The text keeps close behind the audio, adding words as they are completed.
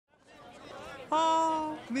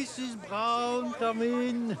Ah, Mrs. Brown, come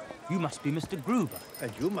in. You must be Mr. Gruber. And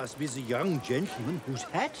you must be the young gentleman whose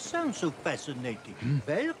hat sounds so fascinating.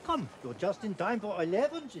 Welcome. You're just in time for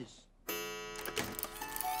 11s.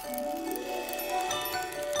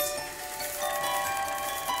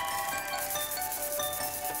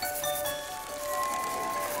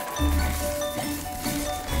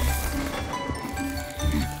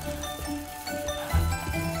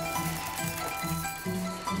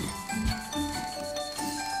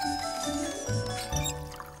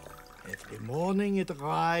 Morning it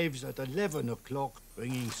arrives at 11 o'clock,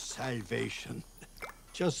 bringing salvation.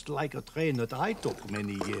 Just like a train that I took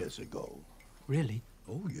many years ago. Really?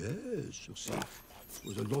 Oh, yes. You see, there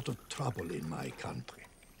was a lot of trouble in my country.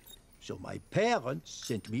 So my parents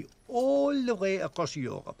sent me all the way across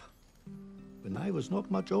Europe. When I was not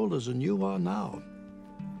much older than you are now.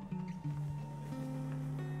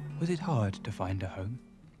 Was it hard to find a home?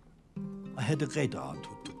 I had a great aunt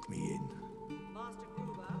who took me in.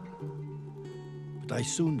 But I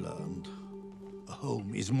soon learned a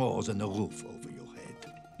home is more than a roof over your head.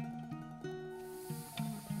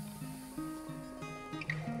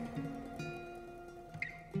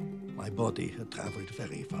 My body had traveled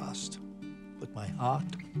very fast, but my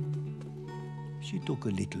heart, she took a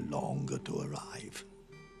little longer to arrive.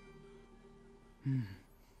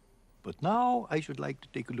 But now I should like to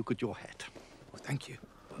take a look at your hat. Oh, thank you.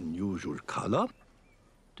 Unusual color.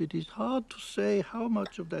 It is hard to say how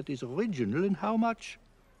much of that is original and how much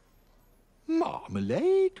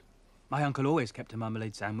marmalade. My uncle always kept a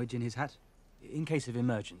marmalade sandwich in his hat, in case of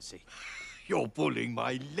emergency. You're pulling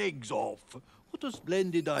my legs off. What a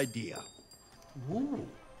splendid idea. Ooh.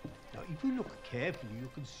 Now, if you look carefully, you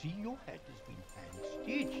can see your hat has been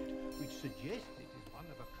hand-stitched, which suggests it is one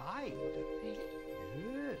of a kind.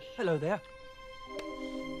 Yes. Hello there.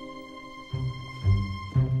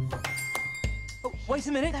 Oh, wait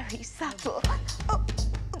a minute. Very subtle. Oh,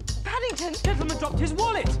 Paddington! Gentleman dropped his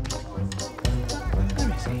wallet.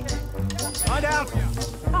 Where is he? Lie down.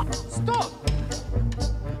 Ah, stop!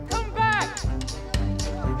 Come back!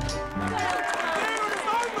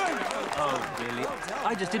 Oh, really?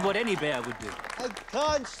 I just did what any bear would do. I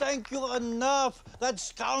can't thank you enough. That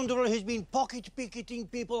scoundrel has been pocket-picketing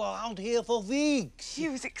people around here for weeks. She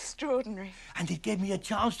was extraordinary. And it gave me a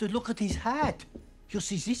chance to look at his hat. You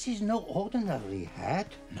see, this is no ordinary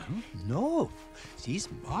hat. No? No. These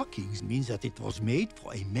markings mean that it was made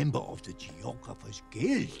for a member of the Geographers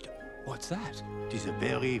Guild. What's that? It is a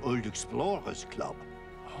very old explorers club.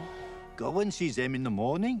 Go and see them in the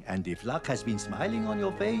morning, and if luck has been smiling on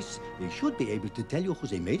your face, they should be able to tell you who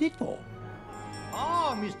they made it for.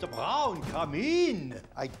 Ah, Mr. Brown, come in.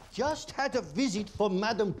 I just had a visit from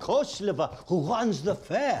Madame Koslova, who runs the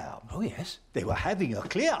fair. Oh, yes? They were having a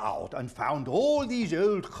clear out and found all these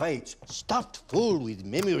old crates stuffed full with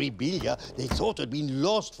memorabilia they thought had been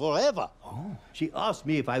lost forever. Oh. She asked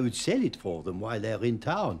me if I would sell it for them while they're in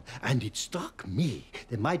town. And it struck me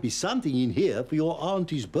there might be something in here for your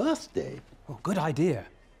auntie's birthday. Oh, good idea.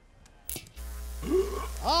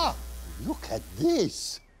 Ah, look at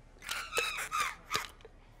this.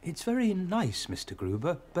 It's very nice, Mr.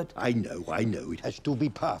 Gruber, but... I know. It has to be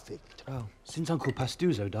perfect. Well, since Uncle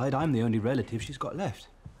Pastuzo died, I'm the only relative she's got left.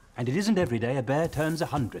 And it isn't every day a bear turns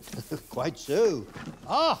 100. Quite so.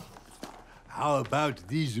 Ah, how about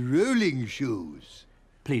these rolling shoes?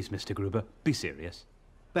 Please, Mr. Gruber, be serious.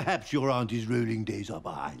 Perhaps your auntie's rolling days are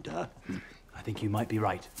behind her. I think you might be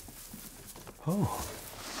right. Oh,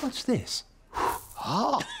 what's this?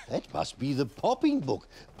 Ah, that must be the popping book.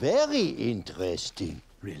 Very interesting.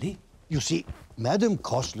 Really? You see, Madame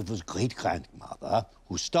Koslova's great-grandmother,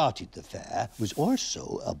 who started the fair, was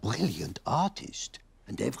also a brilliant artist.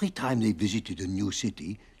 And every time they visited a new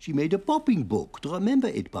city, she made a popping book to remember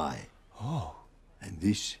it by. Oh. And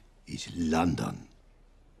this is London.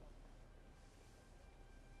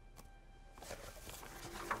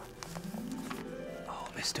 Oh,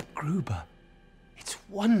 Mr. Gruber, it's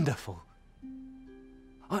wonderful.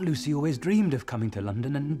 Aunt Lucy always dreamed of coming to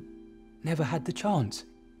London and never had the chance.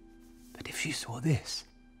 But if she saw this,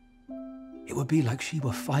 it would be like she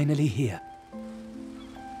were finally here.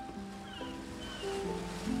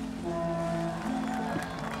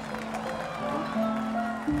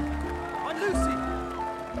 Aunt Lucy!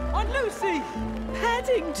 Aunt Lucy!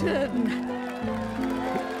 Paddington!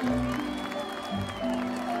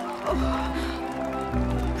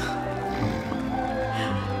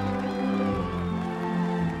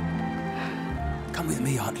 Come with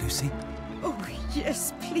me, Aunt Lucy. Oh,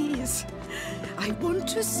 yes, please. I want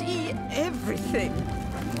to see everything.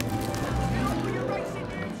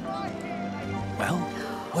 Well,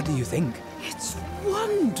 what do you think? It's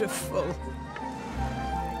wonderful.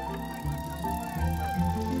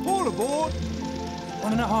 All aboard!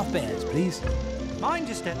 1.5 bears, please. Mind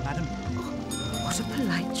your step, madam. What a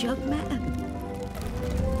polite young man.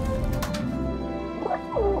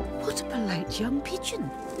 What a polite young pigeon.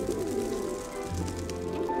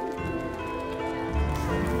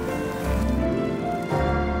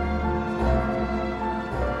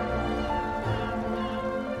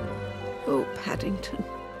 Oh, Paddington,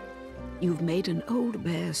 you've made an old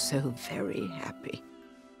bear so very happy.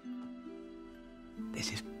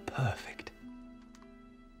 This is perfect.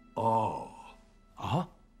 Oh, Ah?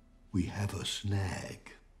 we have a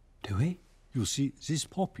snag. Do we? You see, this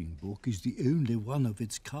popping book is the only one of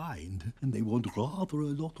its kind, and they want rather a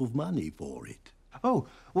lot of money for it. Oh,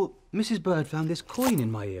 well, Mrs. Bird found this coin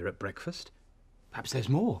in my ear at breakfast. Perhaps there's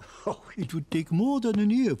more. Oh, it would take more than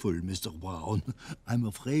an earful, Mr. Brown. I'm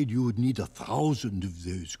afraid you would need 1,000 of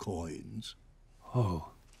those coins. Oh.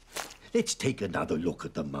 Let's take another look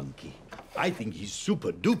at the monkey. I think he's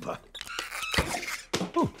super duper.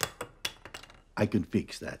 Oh, I can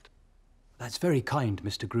fix that. That's very kind,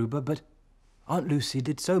 Mr. Gruber, but Aunt Lucy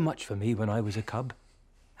did so much for me when I was a cub,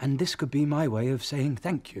 and this could be my way of saying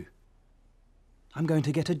thank you. I'm going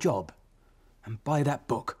to get a job and buy that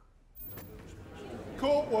book.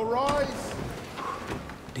 Court will rise!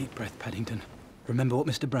 Deep breath, Paddington. Remember what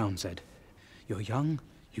Mr. Brown said. You're young,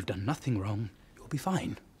 you've done nothing wrong, you'll be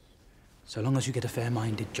fine. So long as you get a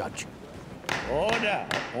fair-minded judge. Order,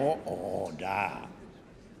 order.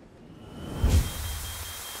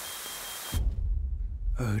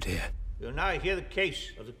 Oh, dear. You'll now hear the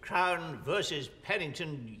case of the Crown versus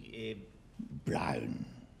Paddington. Brown.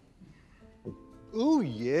 Oh,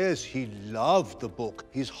 yes, he loved the book.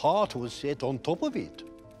 His heart was set on top of it.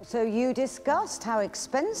 So you discussed how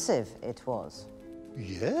expensive it was?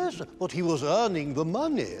 Yes, but he was earning the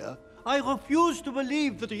money. I refuse to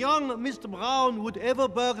believe that young Mr. Brown would ever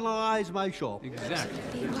burglarize my shop.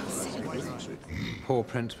 Exactly. Paw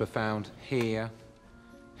prints were found here,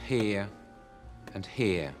 here, and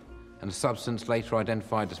here. And a substance later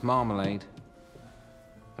identified as Marmalade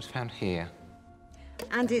was found here.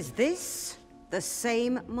 And is this the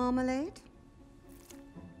same Marmalade?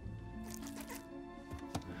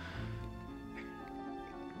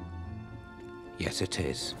 Yes, it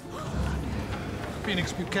is.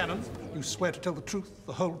 Phoenix Buchanan, you swear to tell the truth,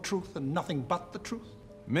 the whole truth, and nothing but the truth?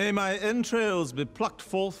 May my entrails be plucked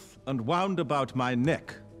forth and wound about my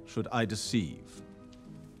neck, should I deceive.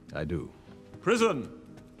 I do. Prison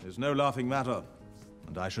is no laughing matter,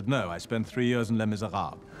 and I should know. I spent 3 years in Les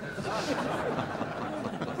Miserables.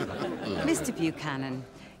 Mr. Buchanan,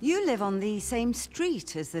 you live on the same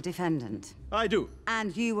street as the defendant. I do.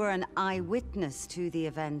 And you were an eyewitness to the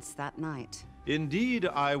events that night. Indeed,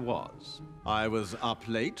 I was. I was up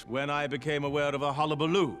late when I became aware of a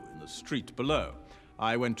hullabaloo in the street below.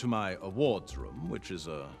 I went to my awards room, which is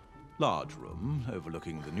a large room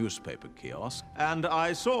overlooking the newspaper kiosk, and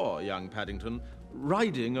I saw young Paddington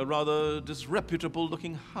riding a rather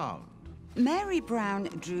disreputable-looking hound. Mary Brown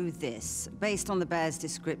drew this based on the bear's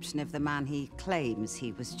description of the man he claims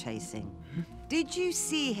he was chasing. Did you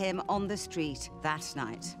see him on the street that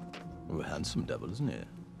night? Oh, handsome devil, isn't he?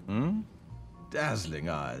 Hmm? Dazzling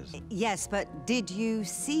eyes. Yes, but did you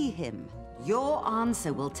see him? Your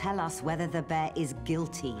answer will tell us whether the bear is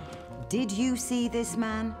guilty. Did you see this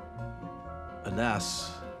man?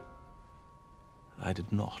 Alas, I did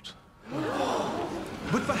not.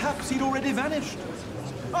 But perhaps he'd already vanished.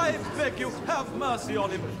 I beg you, have mercy on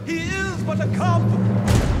him. He is but a cub!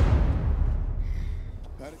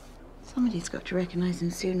 Somebody's got to recognize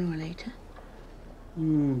him sooner or later.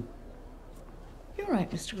 You're right,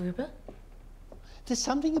 Mr. Gruber. There's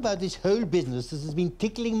something about this whole business that has been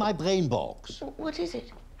tickling my brain box. What is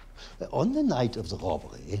it? On the night of the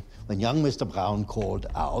robbery, when young Mr. Brown called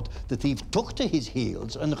out, the thief took to his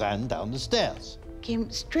heels and ran down the stairs.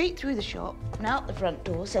 Came straight through the shop and out the front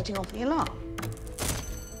door, setting off the alarm.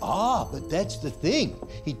 Ah, but that's the thing.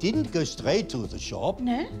 He didn't go straight through the shop.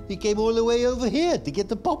 No? He came all the way over here to get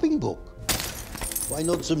the popping book. Why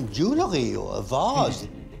not some jewellery or a vase?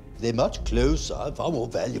 They're much closer, far more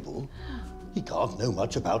valuable. He can't know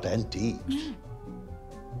much about antiques.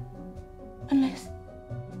 Unless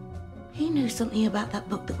he knows something about that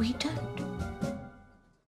book that we don't.